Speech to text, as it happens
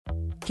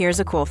Here's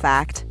a cool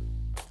fact.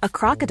 A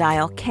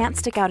crocodile can't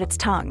stick out its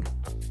tongue.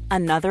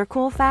 Another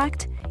cool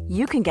fact,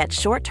 you can get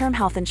short-term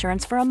health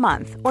insurance for a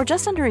month or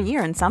just under a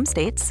year in some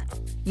states.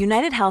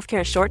 United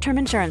Healthcare short-term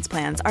insurance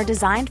plans are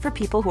designed for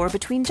people who are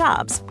between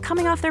jobs,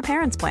 coming off their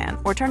parents' plan,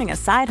 or turning a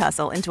side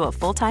hustle into a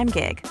full-time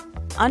gig.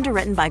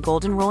 Underwritten by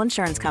Golden Rule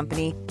Insurance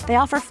Company, they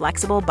offer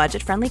flexible,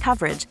 budget-friendly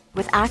coverage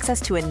with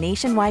access to a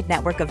nationwide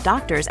network of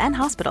doctors and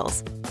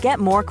hospitals. Get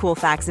more cool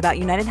facts about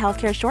United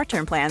Healthcare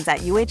short-term plans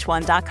at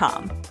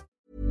uh1.com.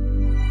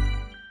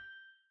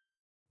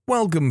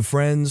 Welcome,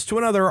 friends, to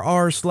another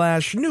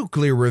rSlash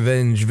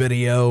NuclearRevenge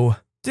video.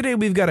 Today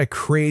we've got a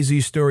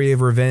crazy story of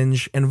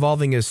revenge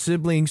involving a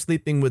sibling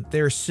sleeping with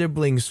their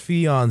sibling's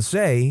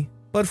fiancé.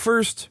 But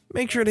first,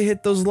 make sure to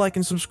hit those like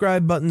and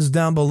subscribe buttons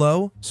down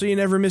below so you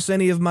never miss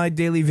any of my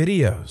daily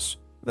videos.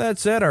 That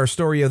said, our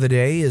story of the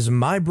day is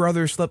my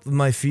brother slept with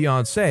my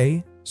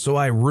fiancé, so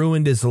I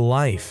ruined his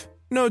life.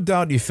 No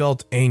doubt you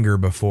felt anger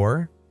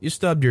before. You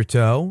stubbed your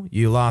toe,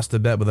 you lost a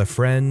bet with a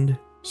friend,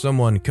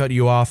 someone cut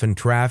you off in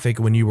traffic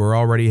when you were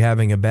already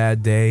having a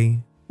bad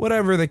day.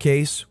 Whatever the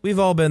case, we've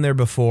all been there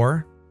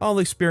before. All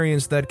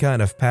experienced that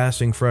kind of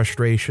passing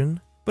frustration.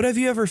 But have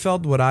you ever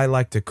felt what I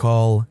like to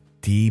call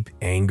deep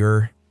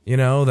anger? You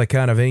know, the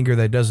kind of anger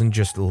that doesn't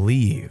just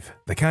leave.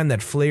 The kind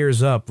that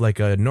flares up like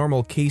a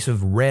normal case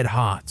of red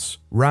hots,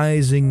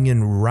 rising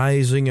and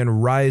rising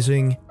and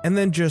rising, and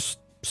then just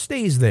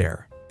stays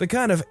there. The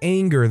kind of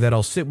anger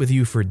that'll sit with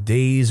you for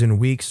days and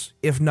weeks,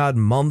 if not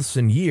months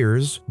and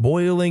years,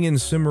 boiling and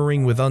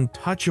simmering with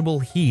untouchable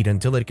heat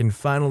until it can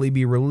finally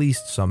be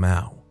released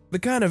somehow. The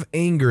kind of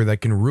anger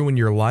that can ruin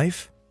your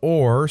life,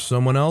 or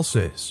someone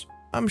else's.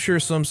 I'm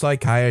sure some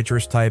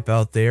psychiatrist type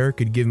out there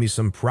could give me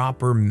some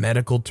proper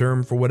medical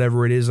term for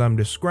whatever it is I'm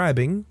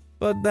describing,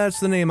 but that's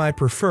the name I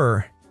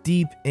prefer,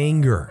 deep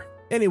anger.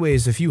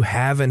 Anyways, if you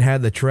haven't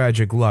had the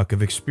tragic luck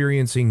of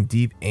experiencing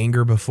deep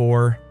anger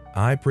before,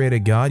 I pray to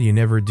God you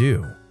never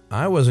do.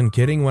 I wasn't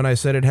kidding when I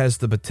said it has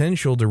the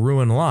potential to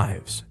ruin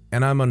lives,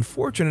 and I'm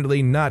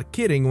unfortunately not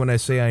kidding when I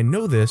say I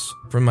know this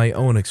from my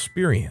own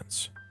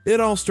experience. It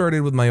all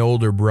started with my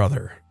older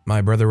brother.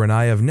 My brother and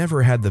I have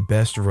never had the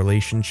best of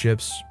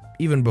relationships,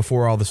 even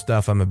before all the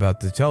stuff I'm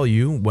about to tell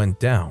you went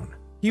down.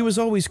 He was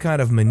always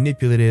kind of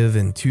manipulative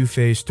and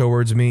two-faced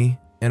towards me,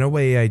 in a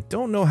way I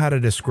don't know how to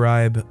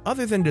describe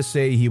other than to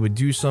say he would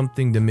do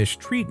something to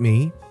mistreat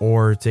me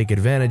or take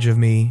advantage of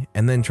me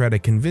and then try to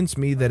convince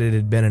me that it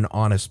had been an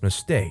honest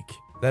mistake,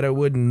 that it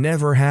would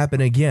never happen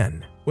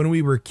again. When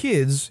we were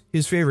kids,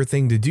 his favorite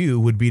thing to do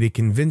would be to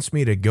convince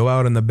me to go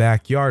out in the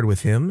backyard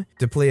with him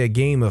to play a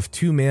game of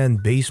two-man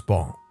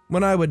baseball.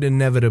 When I would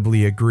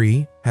inevitably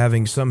agree,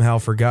 having somehow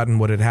forgotten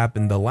what had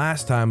happened the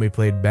last time we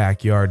played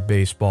backyard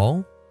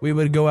baseball, we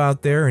would go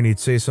out there and he'd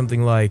say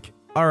something like,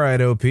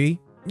 "Alright, OP,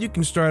 you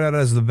can start out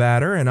as the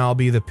batter and I'll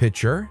be the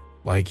pitcher,"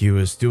 like he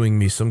was doing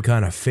me some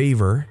kind of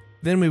favor.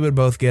 Then we would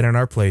both get in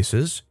our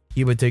places.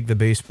 He would take the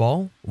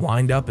baseball,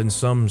 wind up in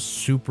some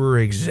super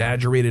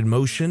exaggerated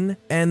motion,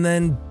 and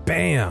then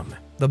bam,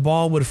 the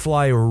ball would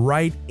fly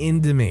right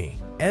into me,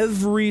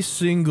 every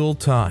single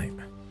time.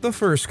 The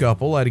first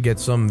couple, I'd get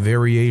some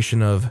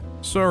variation of,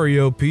 "Sorry,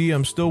 OP,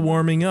 I'm still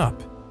warming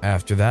up."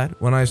 After that,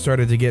 when I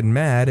started to get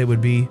mad, it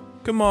would be,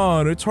 "Come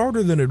on, it's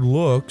harder than it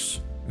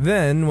looks."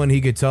 Then, when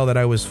he could tell that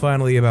I was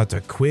finally about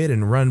to quit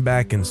and run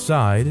back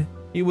inside,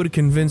 he would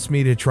convince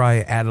me to try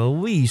at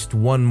least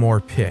one more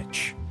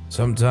pitch.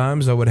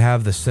 Sometimes I would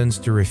have the sense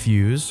to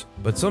refuse,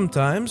 but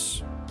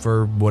sometimes,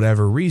 for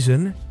whatever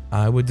reason,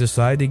 I would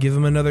decide to give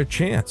him another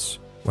chance.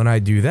 When I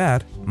do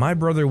that, my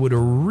brother would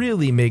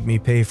really make me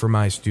pay for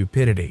my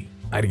stupidity.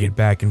 I'd get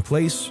back in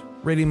place,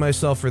 ready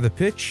myself for the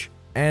pitch,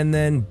 and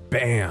then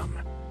bam,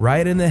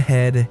 right in the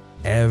head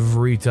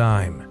every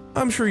time.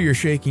 I'm sure you're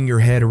shaking your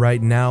head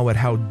right now at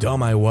how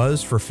dumb I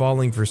was for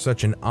falling for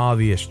such an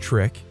obvious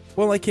trick.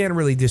 While I can't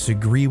really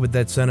disagree with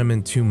that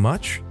sentiment too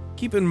much,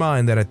 keep in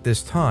mind that at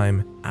this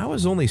time, I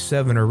was only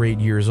 7 or 8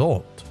 years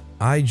old.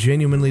 I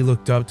genuinely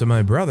looked up to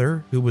my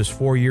brother, who was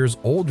 4 years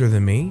older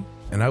than me,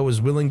 and I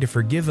was willing to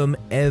forgive him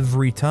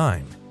every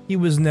time. He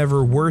was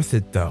never worth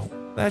it though.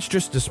 That's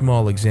just a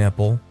small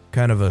example,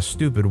 kind of a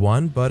stupid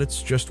one, but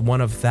it's just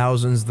one of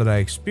thousands that I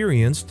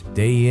experienced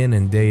day in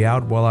and day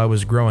out while I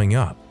was growing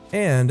up.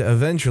 And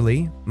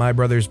eventually, my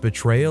brother's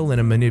betrayal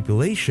and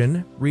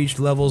manipulation reached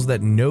levels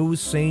that no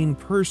sane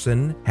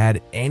person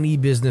had any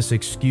business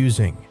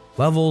excusing.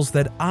 Levels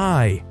that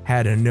I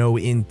had no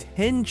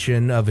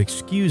intention of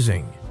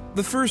excusing.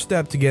 The first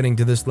step to getting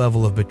to this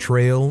level of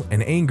betrayal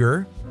and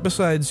anger,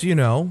 besides,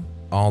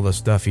 all the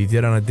stuff he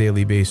did on a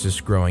daily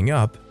basis growing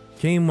up,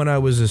 came when I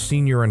was a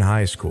senior in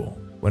high school.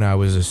 When I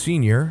was a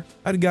senior,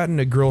 I'd gotten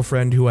a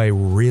girlfriend who I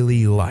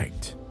really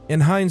liked. In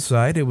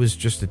hindsight, it was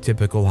just a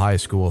typical high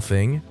school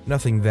thing,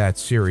 nothing that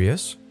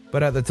serious.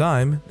 But at the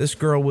time, this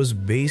girl was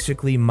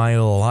basically my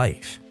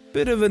life.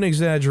 Bit of an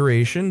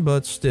exaggeration,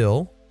 but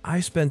still, I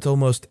spent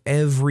almost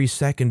every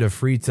second of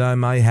free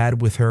time I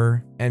had with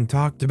her and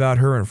talked about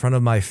her in front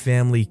of my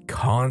family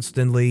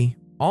constantly.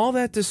 All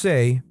that to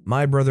say,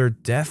 my brother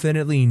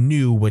definitely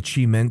knew what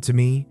she meant to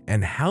me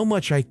and how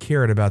much I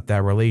cared about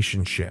that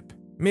relationship.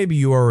 Maybe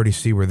you already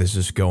see where this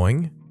is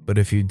going, but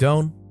if you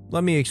don't,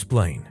 let me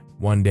explain.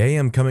 One day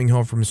I'm coming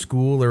home from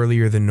school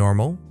earlier than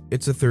normal.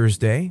 It's a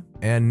Thursday,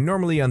 and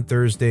normally on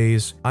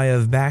Thursdays, I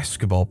have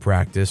basketball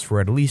practice for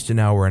at least an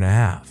hour and a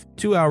half,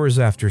 2 hours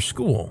after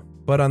school.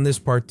 But on this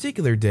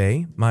particular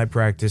day, my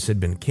practice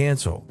had been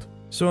canceled,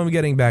 so I'm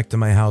getting back to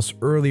my house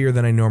earlier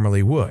than I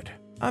normally would.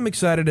 I'm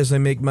excited as I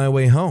make my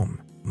way home.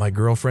 My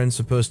girlfriend's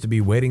supposed to be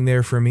waiting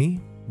there for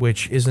me,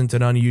 which isn't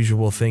an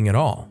unusual thing at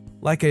all.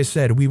 Like I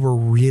said, we were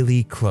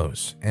really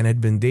close and had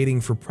been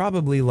dating for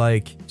probably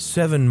like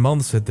 7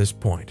 months at this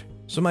point.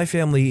 So my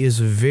family is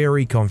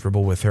very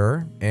comfortable with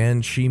her,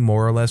 and she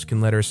more or less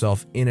can let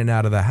herself in and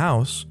out of the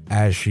house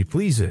as she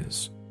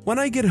pleases. When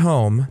I get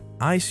home,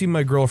 I see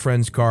my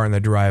girlfriend's car in the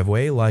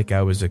driveway like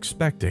I was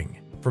expecting.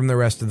 From the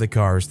rest of the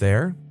cars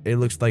there, it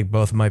looks like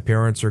both my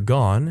parents are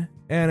gone,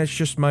 and it's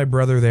just my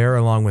brother there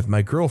along with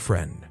my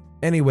girlfriend.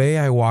 Anyway,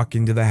 I walk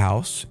into the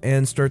house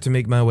and start to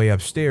make my way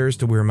upstairs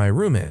to where my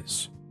room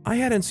is. I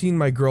hadn't seen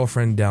my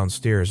girlfriend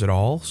downstairs at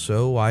all,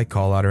 so I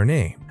call out her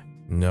name.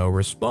 No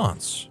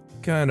response.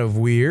 Kind of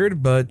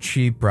weird, but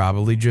she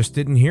probably just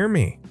didn't hear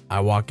me. I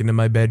walk into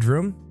my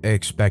bedroom,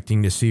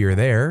 expecting to see her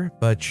there,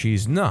 but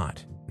she's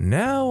not.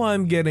 Now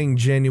I'm getting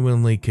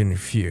genuinely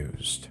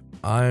confused.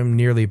 I'm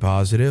nearly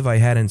positive I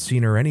hadn't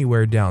seen her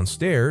anywhere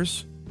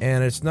downstairs,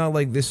 and it's not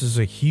like this is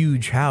a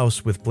huge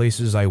house with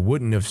places I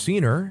wouldn't have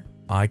seen her.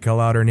 I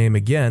call out her name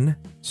again,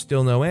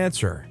 still no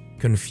answer.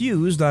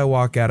 Confused, I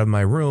walk out of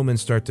my room and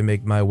start to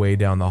make my way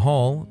down the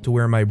hall to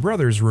where my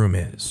brother's room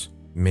is.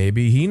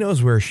 Maybe he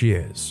knows where she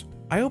is.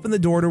 I open the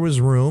door to his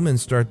room and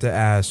start to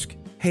ask,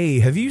 "Hey,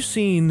 have you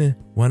seen?"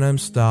 when I'm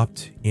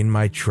stopped in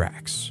my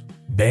tracks.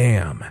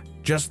 Bam!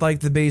 Just like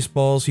the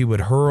baseballs he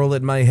would hurl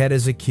at my head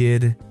as a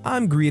kid,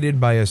 I'm greeted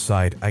by a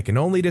sight I can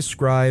only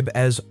describe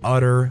as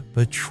utter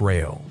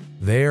betrayal.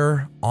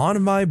 There,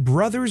 on my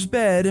brother's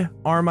bed,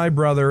 are my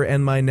brother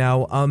and my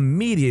now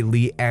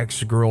immediately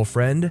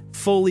ex-girlfriend,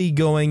 fully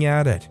going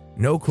at it.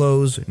 No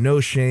clothes, no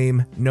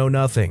shame, no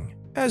nothing.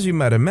 As you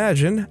might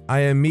imagine, I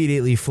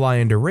immediately fly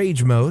into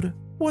rage mode.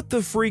 What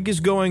the freak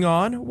is going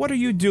on? What are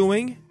you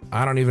doing?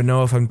 I don't even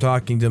know if I'm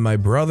talking to my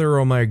brother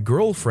or my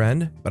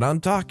girlfriend, but I'm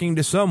talking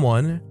to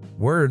someone.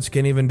 Words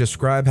can't even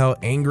describe how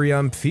angry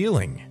I'm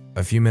feeling.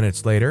 A few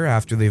minutes later,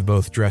 after they've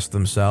both dressed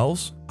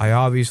themselves, I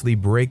obviously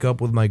break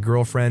up with my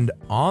girlfriend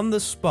on the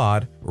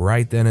spot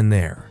right then and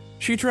there.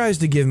 She tries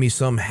to give me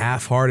some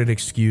half-hearted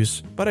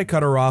excuse, but I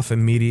cut her off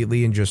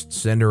immediately and just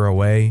send her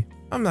away.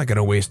 I'm not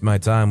gonna waste my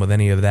time with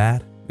any of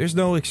that. There's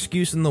no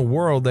excuse in the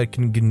world that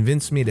can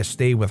convince me to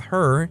stay with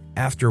her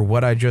after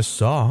what I just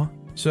saw.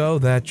 So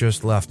that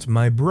just left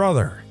my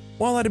brother.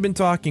 While I'd been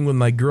talking with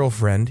my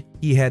girlfriend,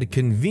 he had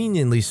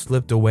conveniently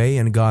slipped away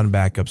and gone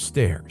back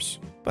upstairs.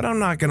 But I'm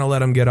not gonna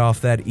let him get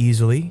off that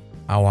easily.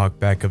 I walk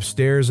back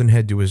upstairs and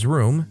head to his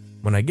room.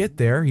 When I get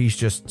there, he's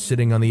just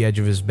sitting on the edge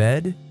of his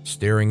bed,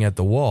 staring at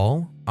the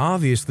wall,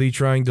 obviously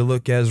trying to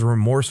look as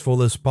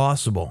remorseful as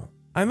possible.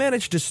 I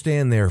managed to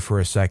stand there for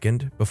a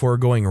second before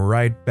going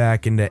right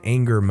back into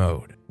anger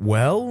mode.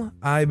 "Well,"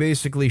 I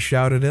basically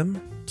shouted at him,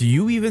 "do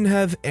you even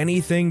have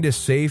anything to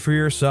say for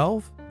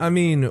yourself? I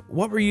mean,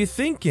 what were you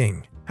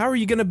thinking? How are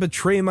you gonna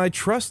betray my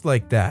trust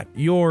like that?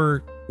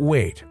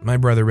 Wait," my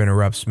brother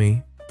interrupts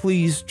me.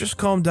 "Please, just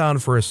calm down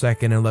for a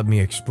second and let me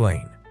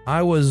explain."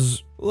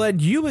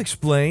 Let you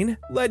explain?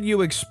 Let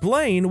you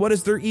explain? What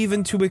is there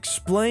even to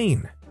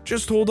explain?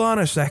 "Just hold on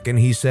a second,"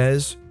 he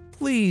says.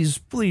 Please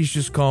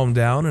just calm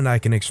down and I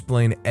can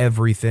explain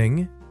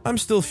everything." I'm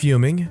still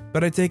fuming,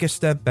 but I take a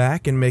step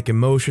back and make a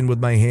motion with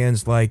my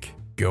hands like,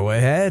 "Go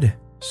ahead."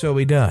 So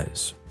he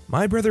does.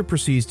 My brother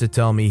proceeds to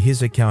tell me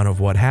his account of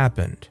what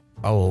happened.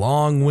 A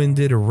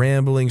long-winded,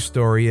 rambling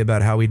story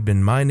about how he'd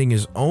been minding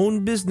his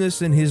own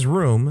business in his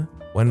room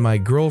when my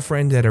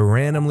girlfriend had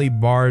randomly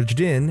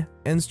barged in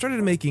and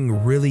started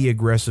making really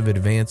aggressive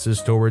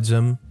advances towards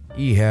him.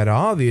 He had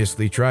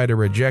obviously tried to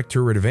reject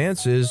her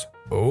advances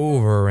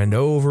over and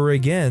over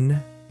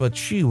again, but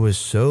she was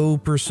so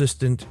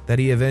persistent that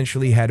he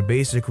eventually had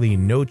basically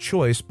no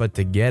choice but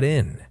to get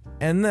in.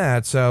 And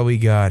that's how we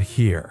got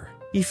here.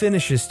 He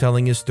finishes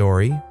telling his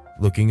story,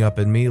 looking up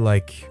at me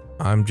like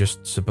I'm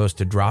just supposed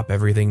to drop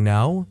everything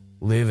now,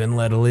 live and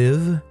let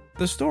live.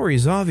 The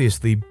story's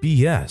obviously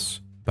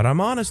BS, but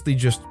I'm honestly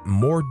just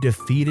more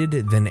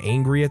defeated than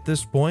angry at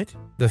this point.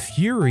 The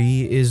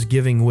fury is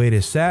giving way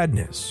to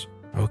sadness.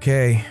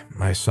 "Okay,"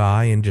 I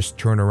sigh and just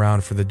turn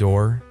around for the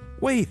door.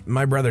 "Wait,"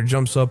 my brother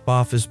jumps up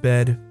off his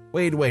bed.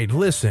 Wait,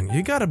 listen,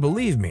 you gotta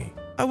believe me.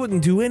 I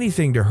wouldn't do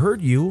anything to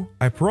hurt you,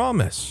 I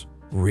promise."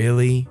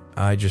 "Really?"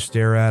 I just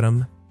stare at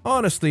him.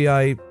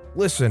 "Honestly,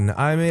 Listen,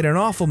 I made an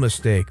awful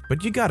mistake,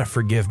 but you gotta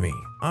forgive me.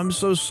 I'm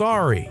so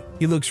sorry."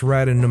 He looks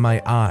right into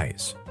my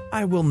eyes.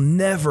 "I will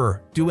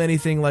never do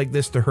anything like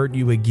this to hurt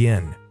you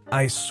again.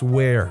 I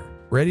swear."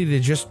 Ready to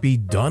just be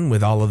done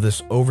with all of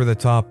this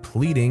over-the-top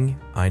pleading,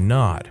 I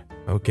nod.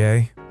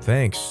 "Okay,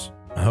 thanks.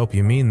 I hope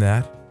you mean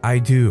that." I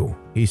do,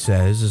 he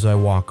says as I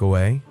walk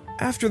away.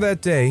 After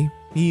that day,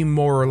 he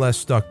more or less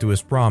stuck to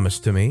his promise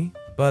to me,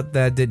 but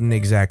that didn't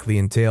exactly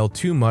entail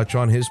too much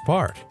on his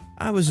part.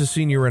 I was a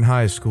senior in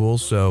high school,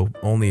 so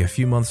only a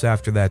few months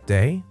after that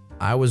day,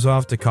 I was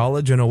off to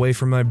college and away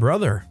from my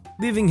brother,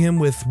 leaving him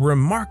with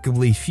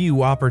remarkably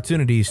few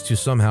opportunities to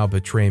somehow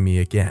betray me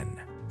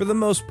again. For the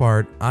most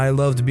part, I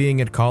loved being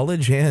at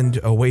college and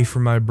away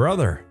from my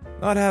brother.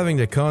 Not having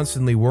to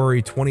constantly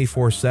worry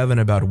 24/7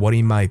 about what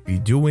he might be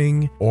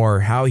doing or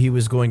how he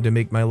was going to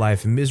make my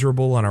life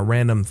miserable on a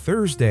random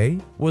Thursday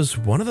was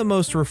one of the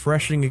most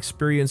refreshing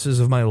experiences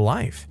of my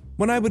life.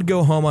 When I would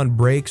go home on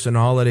breaks and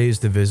holidays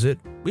to visit,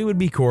 we would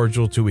be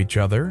cordial to each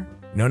other.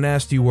 No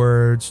nasty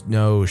words,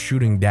 no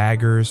shooting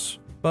daggers,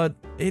 but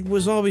it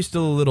was always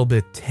still a little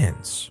bit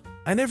tense.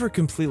 I never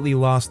completely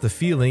lost the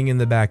feeling in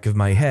the back of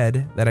my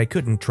head that I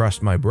couldn't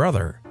trust my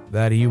brother,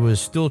 that he was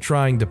still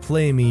trying to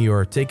play me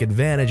or take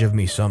advantage of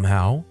me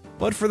somehow,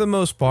 but for the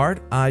most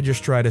part, I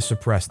just tried to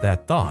suppress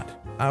that thought.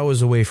 I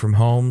was away from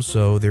home,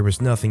 so there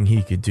was nothing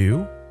he could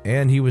do,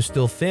 and he was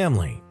still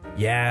family.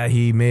 Yeah,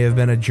 he may have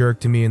been a jerk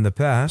to me in the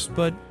past,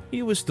 but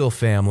he was still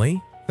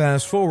family.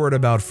 Fast forward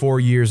about 4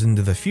 years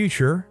into the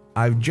future,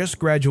 I've just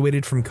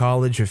graduated from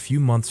college a few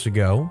months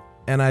ago,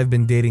 and I've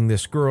been dating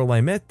this girl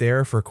I met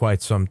there for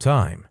quite some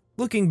time.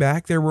 Looking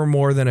back, there were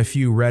more than a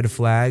few red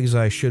flags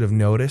I should have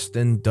noticed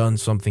and done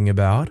something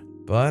about,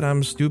 but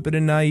I'm stupid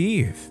and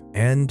naive,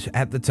 and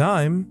at the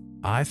time,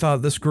 I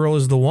thought this girl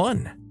is the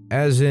one.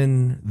 As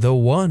in, the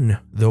one.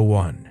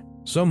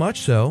 So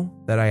much so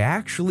that I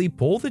actually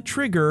pulled the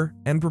trigger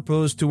and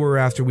proposed to her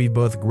after we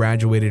both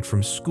graduated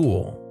from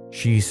school.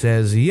 She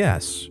says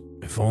yes,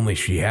 if only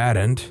she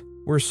hadn't.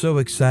 We're so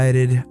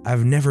excited,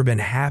 I've never been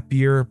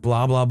happier,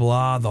 blah blah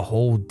blah, the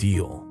whole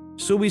deal.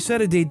 So we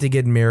set a date to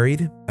get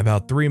married,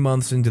 about 3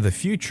 months into the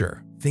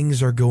future.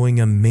 Things are going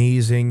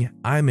amazing,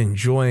 I'm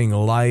enjoying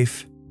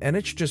life, and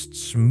it's just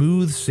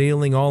smooth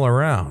sailing all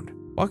around.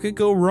 What could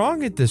go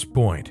wrong at this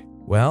point?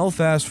 Well,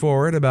 fast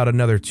forward about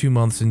another 2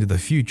 months into the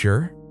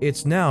future.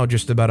 It's now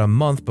just about a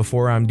month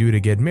before I'm due to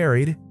get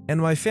married,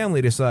 and my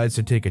family decides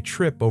to take a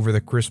trip over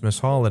the Christmas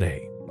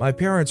holiday. My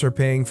parents are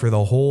paying for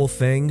the whole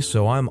thing,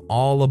 so I'm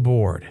all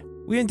aboard.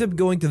 We end up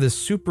going to this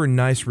super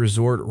nice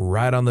resort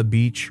right on the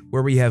beach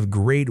where we have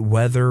great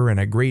weather and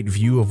a great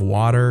view of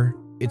water.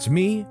 It's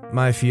me,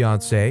 my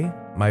fiance,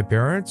 my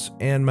parents,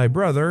 and my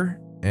brother,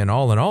 and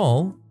all in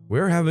all,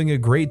 we're having a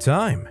great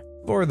time.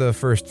 For the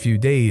first few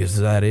days,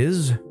 that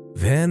is.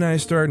 Then I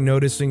start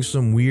noticing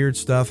some weird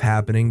stuff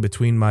happening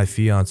between my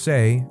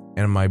fiance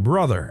and my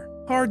brother.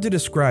 Hard to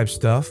describe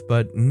stuff,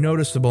 but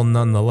noticeable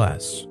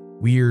nonetheless.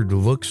 Weird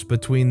looks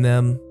between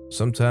them.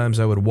 Sometimes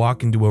I would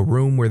walk into a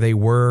room where they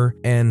were,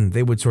 and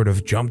they would sort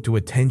of jump to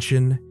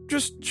attention.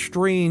 Just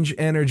strange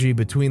energy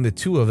between the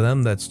two of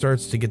them that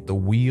starts to get the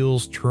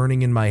wheels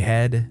turning in my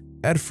head.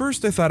 At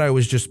first I thought I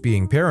was just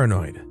being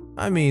paranoid.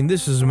 I mean,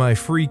 this is my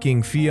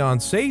freaking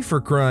fiance,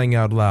 for crying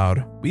out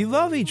loud. We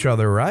love each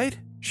other, right?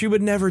 She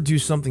would never do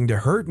something to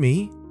hurt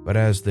me. But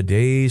as the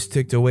days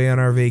ticked away on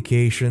our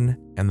vacation,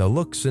 and the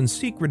looks and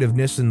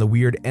secretiveness and the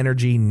weird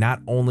energy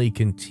not only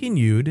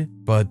continued,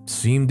 but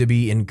seemed to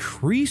be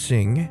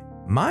increasing,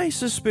 my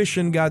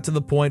suspicion got to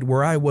the point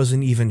where I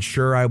wasn't even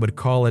sure I would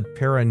call it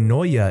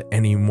paranoia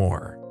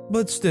anymore.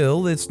 But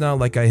still, it's not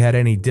like I had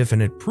any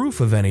definite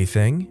proof of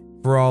anything.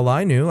 For all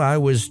I knew, I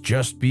was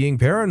just being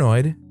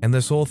paranoid, and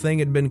this whole thing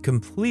had been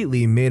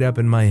completely made up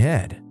in my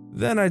head.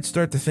 Then I'd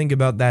start to think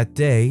about that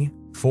day,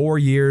 4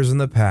 years in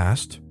the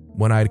past,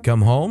 when I'd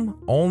come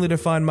home, only to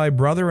find my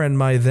brother and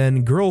my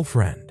then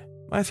girlfriend.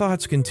 My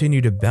thoughts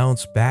continue to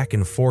bounce back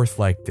and forth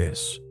like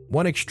this,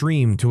 one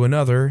extreme to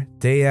another,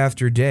 day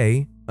after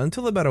day,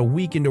 until about a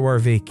week into our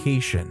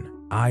vacation.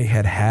 I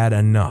had had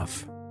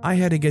enough. I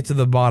had to get to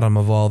the bottom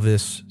of all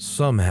this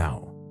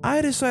somehow.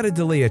 I decided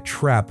to lay a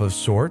trap of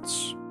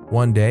sorts.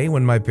 One day,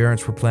 when my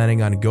parents were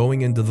planning on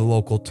going into the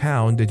local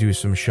town to do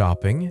some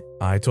shopping,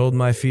 I told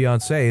my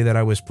fiancée that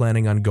I was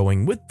planning on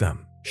going with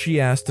them.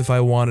 She asked if I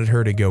wanted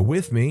her to go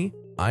with me.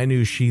 I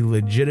knew she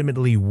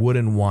legitimately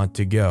wouldn't want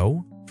to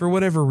go. For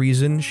whatever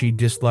reason, she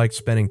disliked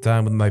spending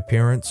time with my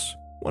parents.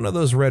 One of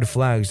those red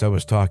flags I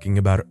was talking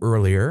about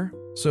earlier.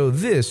 So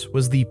this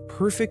was the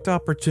perfect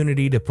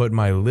opportunity to put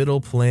my little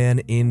plan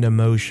into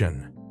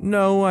motion.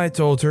 No, I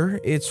told her,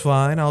 it's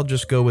fine, I'll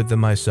just go with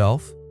them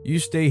myself. You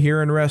stay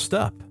here and rest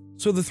up.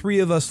 So the three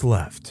of us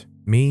left.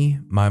 Me,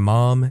 my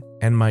mom,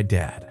 and my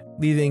dad,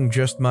 leaving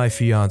just my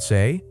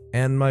fiancé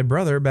and my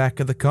brother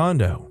back at the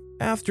condo.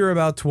 After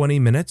about 20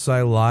 minutes,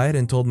 I lied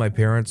and told my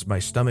parents my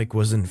stomach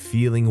wasn't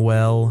feeling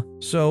well,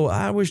 so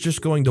I was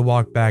just going to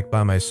walk back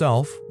by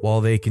myself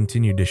while they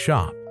continued to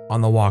shop.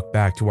 On the walk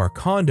back to our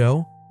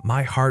condo,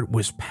 my heart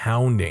was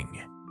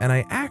pounding, and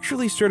I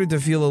actually started to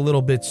feel a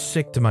little bit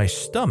sick to my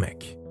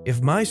stomach.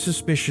 If my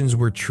suspicions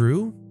were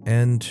true,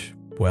 and,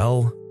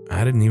 well,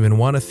 I didn't even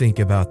want to think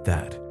about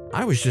that.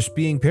 I was just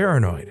being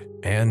paranoid,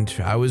 and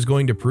I was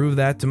going to prove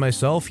that to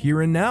myself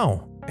here and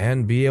now,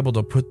 and be able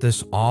to put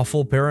this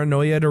awful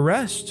paranoia to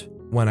rest.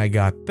 When I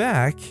got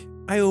back,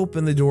 I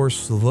opened the door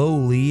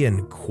slowly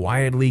and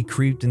quietly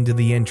creeped into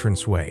the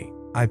entranceway.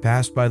 I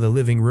passed by the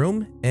living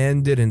room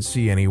and didn't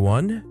see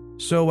anyone,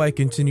 so I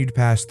continued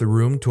past the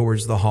room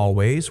towards the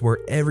hallways where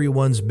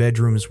everyone's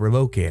bedrooms were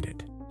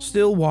located.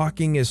 Still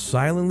walking as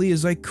silently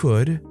as I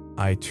could,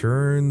 I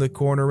turned the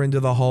corner into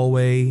the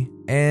hallway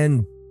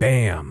and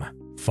bam!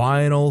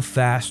 Final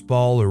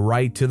fastball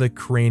right to the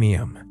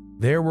cranium.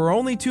 There were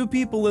only 2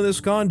 people in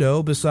this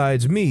condo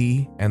besides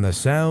me, and the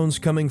sounds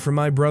coming from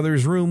my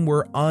brother's room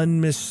were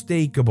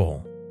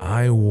unmistakable.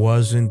 I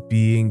wasn't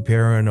being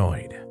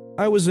paranoid.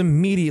 I was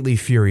immediately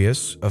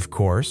furious, of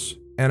course,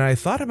 and I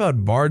thought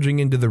about barging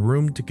into the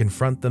room to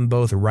confront them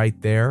both right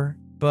there,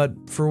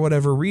 but for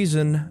whatever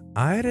reason,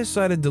 I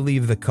decided to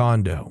leave the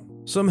condo.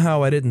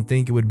 Somehow I didn't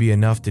think it would be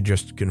enough to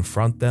just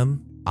confront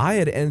them. I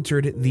had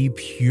entered the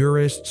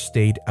purest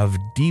state of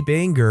deep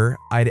anger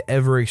I'd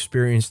ever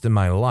experienced in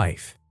my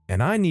life,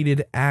 and I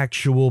needed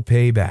actual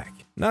payback.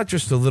 Not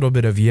just a little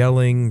bit of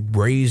yelling,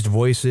 raised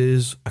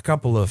voices, a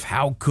couple of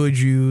how could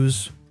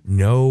yous.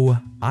 No,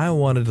 I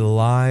wanted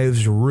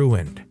lives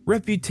ruined,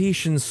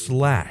 reputations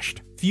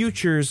slashed,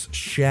 futures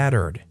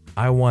shattered.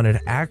 I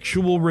wanted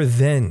actual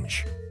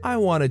revenge. I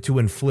wanted to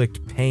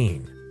inflict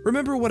pain.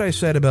 Remember what I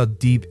said about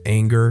deep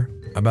anger?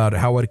 About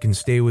how it can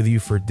stay with you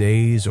for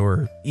days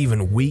or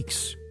even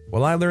weeks?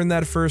 Well, I learned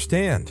that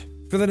firsthand.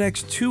 For the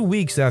next 2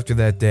 weeks after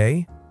that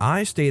day,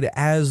 I stayed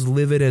as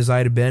livid as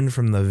I'd been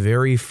from the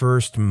very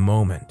first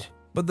moment.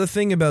 But the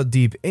thing about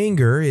deep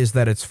anger is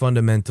that it's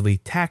fundamentally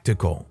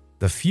tactical.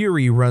 The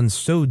fury runs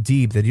so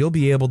deep that you'll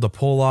be able to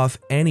pull off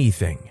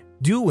anything,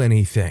 do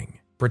anything,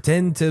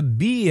 pretend to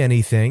be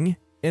anything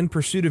in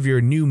pursuit of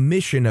your new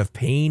mission of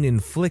pain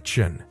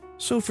infliction.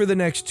 So for the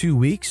next 2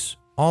 weeks,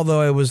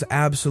 although I was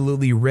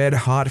absolutely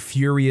red-hot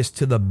furious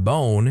to the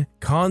bone,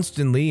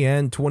 constantly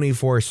and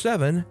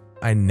 24/7,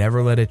 I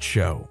never let it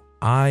show.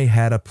 I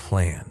had a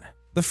plan.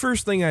 The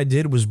first thing I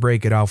did was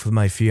break it off with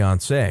my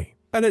fiancée.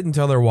 I didn't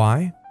tell her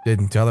why,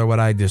 didn't tell her what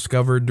I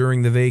discovered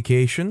during the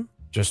vacation,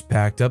 just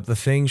packed up the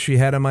things she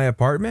had in my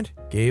apartment,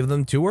 gave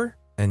them to her,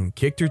 and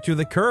kicked her to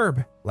the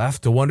curb,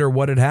 left to wonder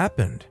what had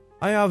happened.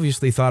 I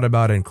obviously thought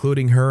about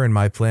including her in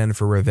my plan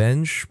for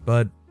revenge,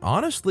 but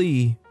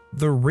honestly,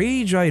 the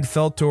rage I had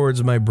felt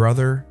towards my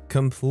brother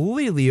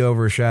completely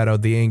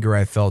overshadowed the anger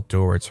I felt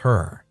towards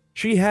her.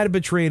 She had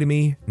betrayed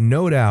me,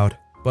 no doubt,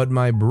 but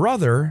my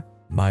brother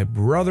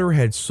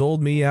had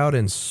sold me out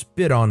and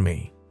spit on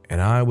me,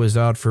 and I was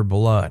out for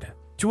blood.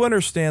 To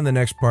understand the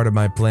next part of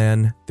my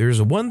plan,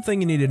 there's one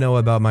thing you need to know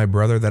about my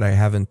brother that I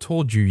haven't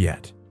told you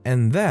yet,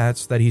 and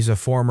that's that he's a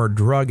former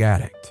drug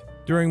addict.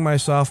 During my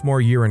sophomore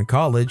year in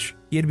college,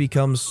 he had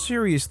become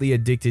seriously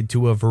addicted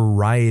to a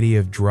variety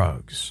of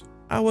drugs.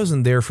 I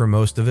wasn't there for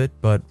most of it,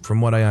 but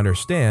from what I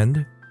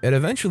understand, it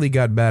eventually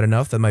got bad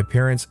enough that my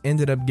parents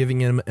ended up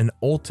giving him an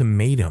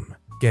ultimatum: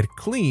 get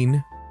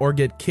clean or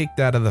get kicked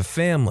out of the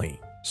family.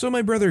 So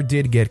my brother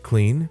did get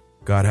clean,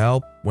 got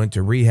help, went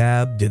to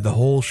rehab, did the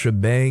whole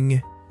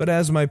shebang. But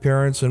as my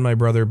parents and my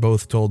brother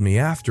both told me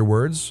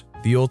afterwards,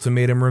 the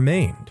ultimatum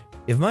remained.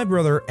 If my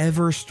brother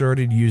ever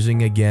started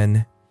using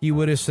again, he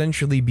would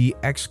essentially be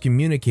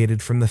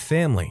excommunicated from the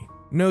family.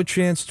 No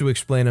chance to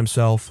explain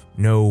himself,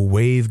 no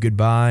wave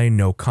goodbye,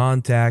 no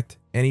contact,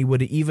 and he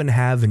would even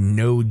have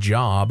no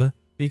job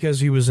because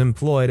he was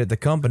employed at the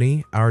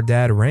company our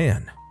dad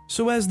ran.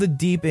 So as the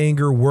deep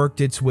anger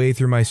worked its way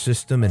through my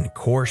system and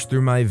coursed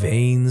through my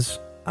veins,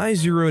 I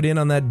zeroed in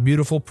on that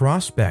beautiful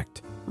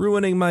prospect,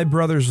 ruining my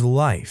brother's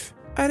life.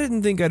 I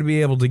didn't think I'd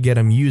be able to get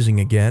him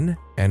using again,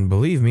 and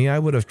believe me, I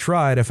would have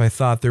tried if I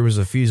thought there was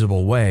a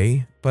feasible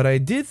way, but I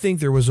did think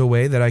there was a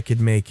way that I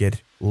could make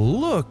it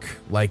look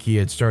like he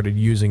had started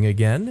using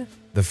again.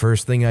 The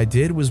first thing I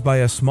did was buy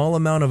a small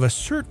amount of a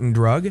certain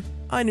drug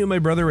I knew my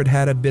brother had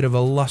had a bit of a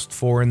lust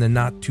for in the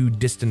not too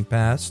distant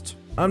past.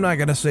 I'm not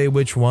gonna say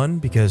which one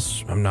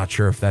because I'm not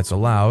sure if that's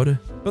allowed,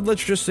 but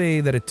let's just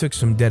say that it took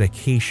some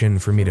dedication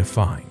for me to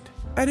find.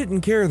 I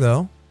didn't care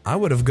though. I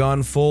would have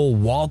gone full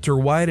Walter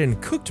White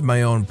and cooked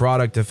my own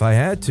product if I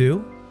had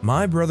to.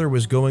 My brother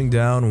was going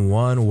down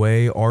one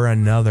way or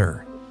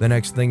another. The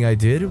next thing I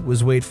did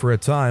was wait for a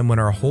time when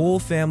our whole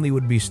family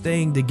would be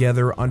staying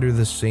together under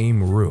the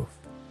same roof.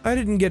 I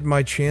didn't get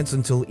my chance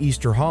until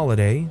Easter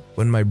holiday,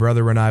 when my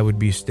brother and I would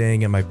be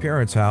staying at my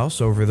parents'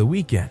 house over the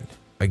weekend.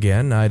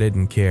 Again, I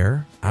didn't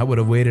care. I would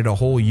have waited a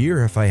whole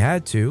year if I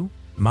had to.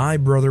 My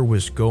brother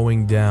was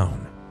going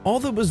down.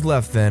 All that was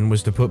left then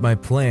was to put my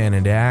plan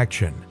into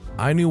action.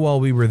 I knew while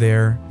we were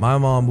there, my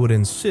mom would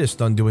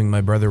insist on doing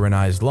my brother and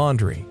I's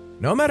laundry.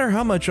 No matter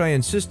how much I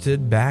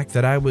insisted back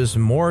that I was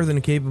more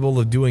than capable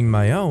of doing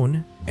my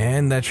own,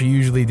 and that she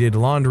usually did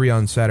laundry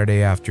on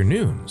Saturday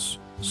afternoons.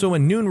 So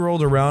when noon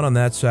rolled around on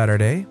that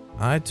Saturday,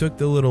 I took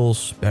the little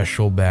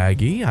special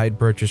baggie I'd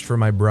purchased for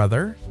my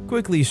brother,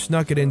 quickly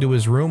snuck it into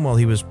his room while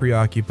he was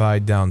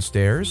preoccupied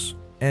downstairs,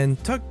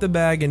 and tucked the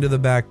bag into the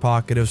back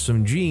pocket of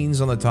some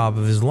jeans on the top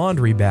of his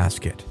laundry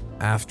basket.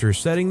 After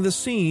setting the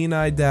scene,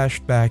 I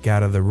dashed back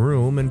out of the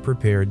room and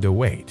prepared to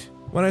wait.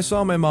 When I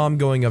saw my mom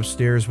going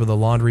upstairs with a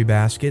laundry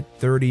basket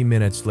 30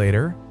 minutes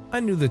later, I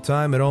knew the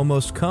time had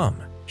almost come.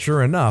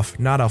 Sure enough,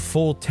 not a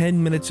full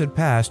 10 minutes had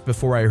passed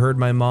before I heard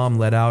my mom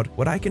let out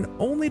what I can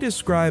only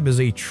describe as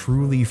a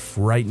truly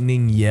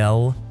frightening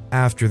yell.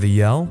 After the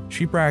yell,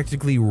 she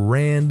practically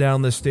ran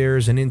down the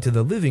stairs and into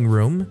the living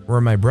room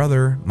where my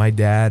brother, my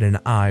dad, and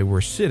I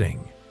were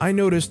sitting. I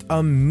noticed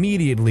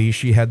immediately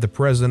she had the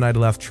present I'd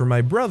left for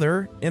my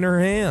brother in her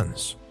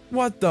hands.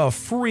 "What the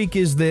freak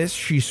is this?"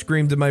 she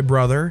screamed at my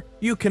brother.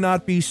 "You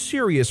cannot be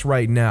serious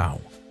right now."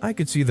 I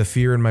could see the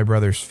fear in my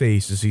brother's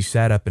face as he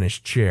sat up in his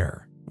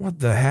chair. "What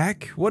the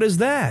heck? What is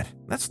that?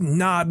 That's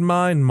not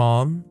mine,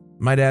 Mom."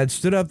 My dad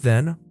stood up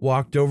then,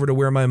 walked over to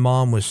where my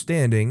mom was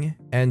standing,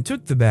 and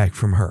took the bag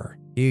from her.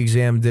 He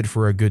examined it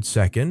for a good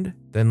second,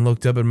 then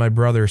looked up at my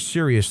brother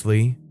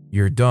seriously.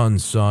 "You're done,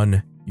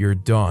 son. You're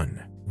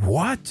done."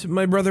 "What?"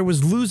 My brother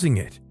was losing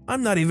it.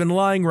 "I'm not even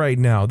lying right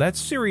now.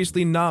 That's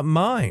seriously not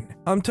mine.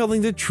 I'm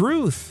telling the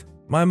truth."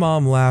 My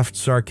mom laughed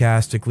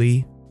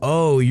sarcastically.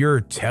 "Oh,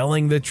 you're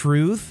telling the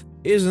truth?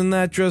 Isn't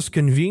that just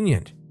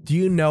convenient? Do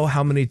you know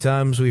how many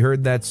times we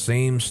heard that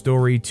same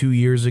story 2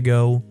 years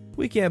ago?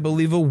 We can't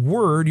believe a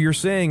word you're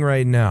saying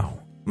right now."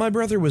 My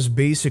brother was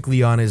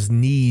basically on his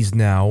knees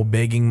now,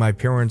 begging my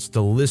parents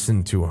to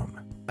listen to him.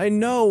 I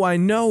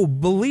know,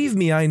 believe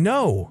me, I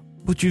know.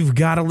 But you've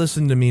got to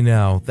listen to me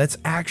now. That's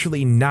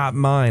actually not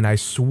mine, I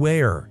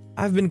swear.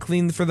 I've been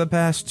clean for the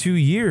past 2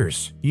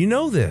 years. You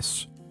know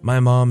this." My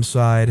mom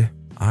sighed.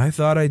 "I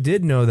thought I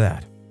did know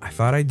that. I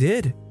thought I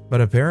did.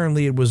 But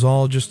apparently it was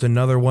all just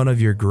another one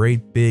of your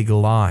great big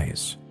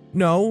lies."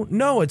 No,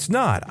 it's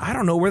not. I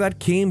don't know where that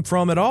came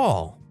from at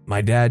all."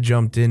 My dad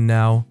jumped in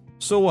now.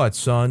 "So what,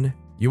 son?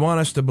 You want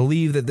us to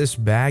believe that this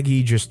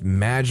baggie just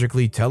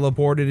magically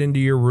teleported into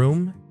your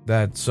room?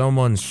 That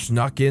someone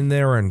snuck in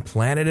there and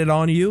planted it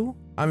on you?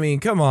 I mean,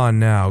 come on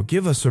now,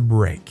 give us a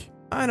break.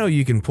 I know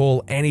you can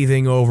pull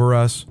anything over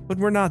us, but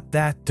we're not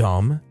that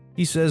dumb."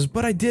 He says,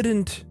 "But I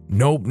didn't."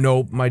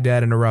 Nope, my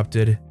dad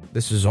interrupted.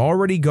 "This has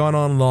already gone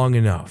on long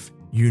enough.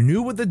 You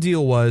knew what the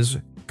deal was.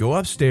 Go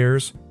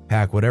upstairs,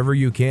 pack whatever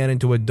you can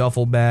into a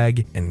duffel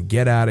bag, and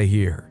get out of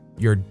here.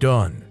 You're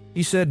done."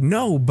 He said,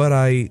 "No, but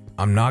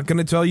I'm not going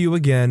to tell you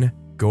again.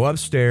 Go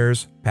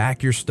upstairs,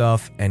 pack your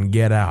stuff, and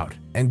get out.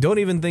 And don't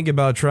even think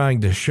about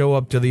trying to show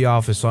up to the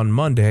office on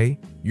Monday.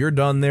 You're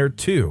done there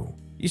too."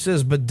 He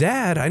says, "But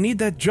Dad, I need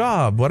that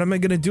job. What am I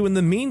going to do in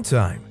the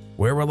meantime?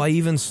 Where will I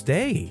even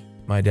stay?"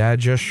 My dad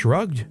just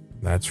shrugged.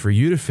 "That's for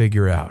you to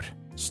figure out."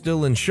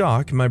 Still in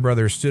shock, my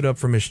brother stood up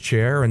from his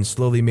chair and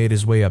slowly made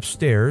his way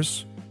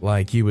upstairs,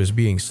 like he was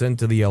being sent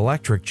to the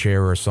electric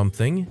chair or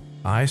something.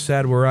 I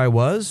sat where I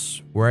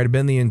was, where I'd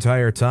been the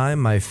entire time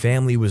my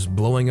family was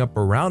blowing up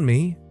around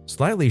me,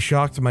 slightly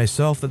shocked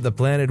myself that the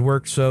plan had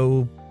worked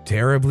so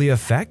terribly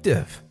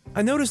effective.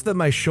 I noticed that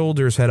my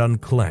shoulders had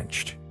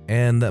unclenched,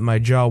 and that my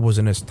jaw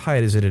wasn't as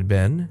tight as it had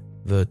been.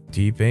 The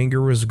deep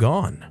anger was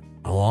gone,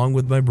 along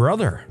with my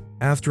brother.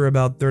 After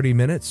about 30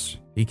 minutes,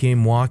 he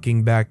came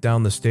walking back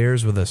down the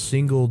stairs with a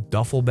single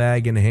duffel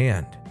bag in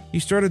hand. He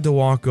started to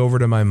walk over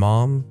to my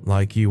mom,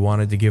 like he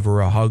wanted to give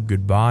her a hug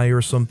goodbye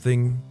or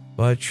something,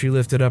 but she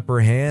lifted up her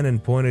hand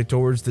and pointed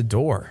towards the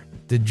door.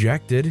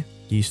 Dejected,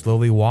 he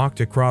slowly walked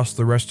across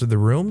the rest of the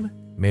room,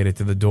 made it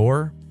to the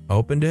door,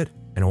 opened it,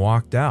 and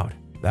walked out.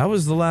 That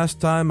was the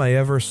last time I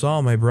ever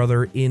saw my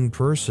brother in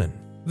person.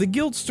 The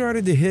guilt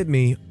started to hit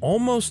me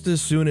almost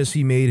as soon as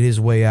he made his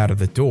way out of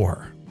the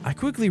door. I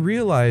quickly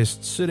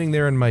realized, sitting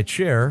there in my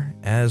chair,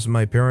 as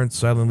my parents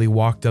silently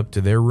walked up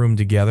to their room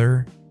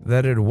together,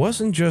 that it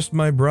wasn't just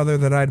my brother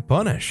that I'd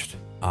punished.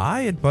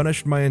 I had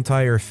punished my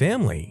entire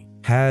family.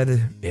 Had,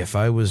 if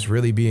I was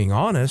really being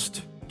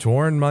honest,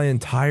 torn my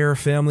entire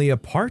family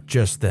apart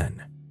just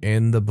then,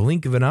 in the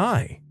blink of an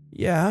eye.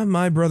 Yeah,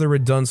 my brother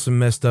had done some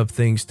messed up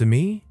things to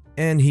me,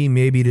 and he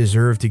maybe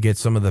deserved to get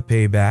some of the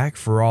payback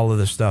for all of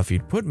the stuff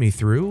he'd put me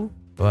through,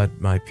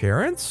 but my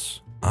parents?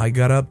 I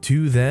got up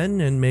too then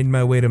and made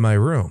my way to my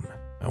room.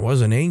 I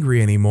wasn't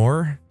angry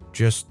anymore,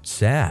 just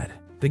sad.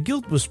 The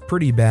guilt was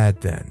pretty bad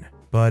then,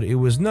 but it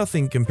was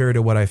nothing compared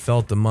to what I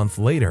felt a month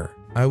later.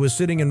 I was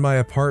sitting in my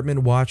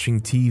apartment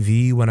watching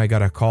TV when I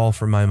got a call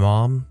from my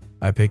mom.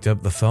 I picked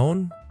up the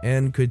phone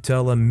and could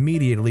tell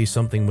immediately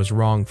something was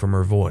wrong from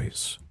her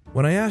voice.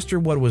 When I asked her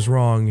what was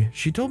wrong,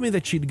 she told me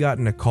that she'd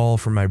gotten a call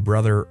from my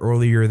brother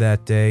earlier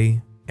that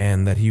day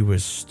and that he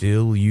was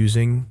still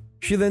using.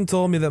 She then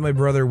told me that my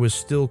brother was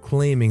still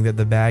claiming that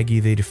the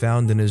baggie they'd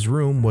found in his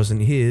room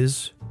wasn't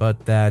his,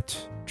 but that,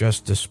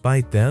 just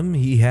despite them,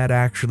 he had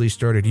actually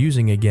started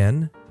using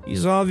again.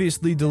 "He's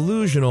obviously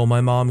delusional,"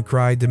 my mom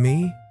cried to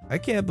me. "I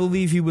can't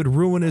believe he would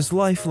ruin his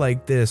life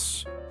like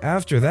this."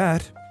 After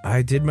that,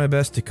 I did my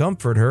best to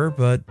comfort her,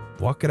 but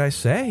what could I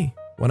say?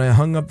 When I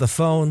hung up the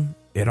phone,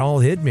 it all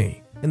hit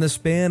me. In the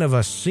span of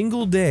a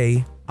single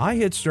day, I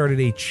had started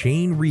a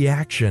chain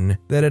reaction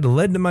that had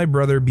led to my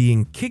brother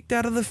being kicked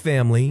out of the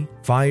family,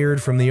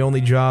 fired from the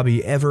only job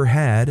he ever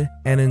had,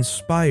 and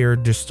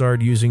inspired to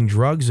start using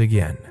drugs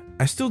again.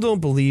 I still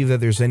don't believe that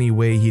there's any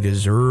way he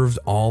deserved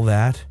all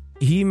that.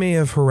 He may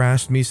have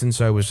harassed me since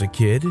I was a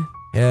kid,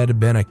 had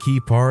been a key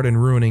part in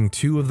ruining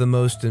two of the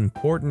most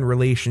important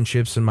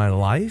relationships in my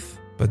life?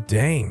 But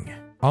dang,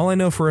 all I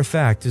know for a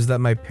fact is that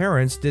my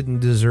parents didn't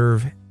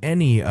deserve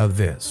any of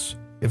this.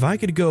 If I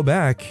could go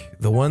back,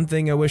 the one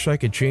thing I wish I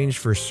could change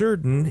for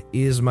certain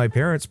is my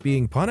parents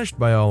being punished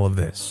by all of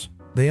this.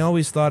 They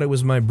always thought it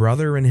was my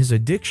brother and his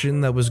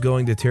addiction that was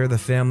going to tear the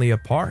family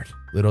apart.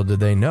 Little did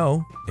they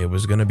know, it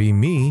was going to be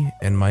me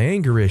and my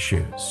anger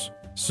issues.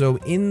 So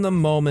in the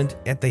moment,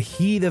 at the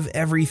heat of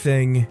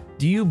everything,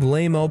 do you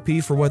blame OP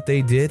for what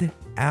they did?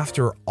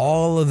 After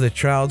all of the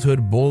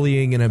childhood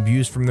bullying and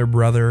abuse from their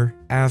brother,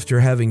 after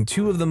having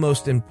two of the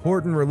most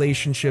important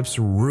relationships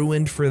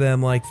ruined for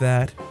them like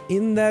that,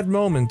 in that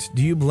moment,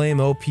 do you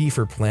blame OP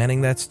for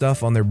planning that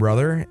stuff on their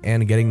brother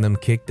and getting them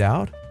kicked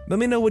out? Let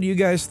me know what you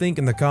guys think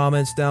in the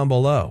comments down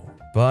below.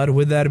 But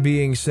with that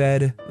being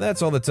said,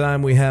 that's all the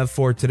time we have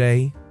for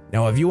today.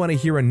 Now, if you want to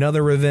hear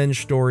another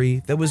revenge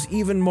story that was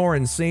even more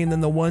insane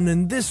than the one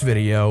in this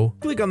video,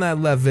 click on that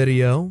left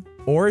video.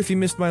 Or if you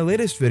missed my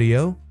latest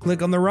video,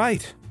 click on the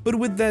right. But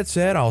with that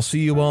said, I'll see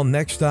you all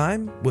next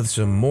time with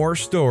some more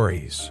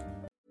stories.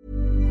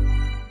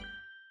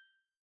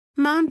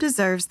 Mom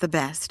deserves the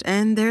best,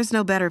 and there's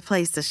no better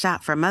place to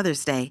shop for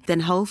Mother's Day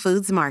than Whole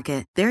Foods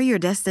Market. They're your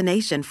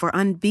destination for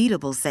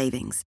unbeatable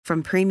savings,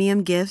 from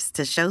premium gifts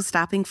to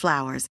show-stopping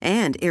flowers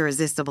and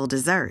irresistible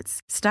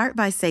desserts. Start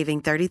by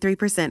saving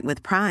 33%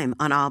 with Prime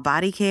on all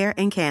body care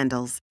and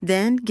candles.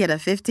 Then get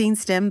a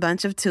 15-stem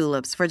bunch of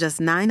tulips for just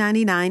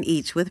 $9.99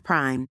 each with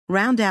Prime.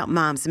 Round out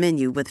Mom's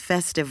menu with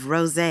festive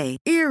rosé,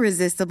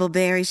 irresistible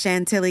berry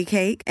chantilly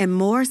cake, and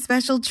more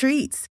special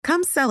treats.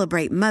 Come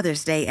celebrate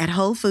Mother's Day at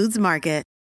Whole Foods Market.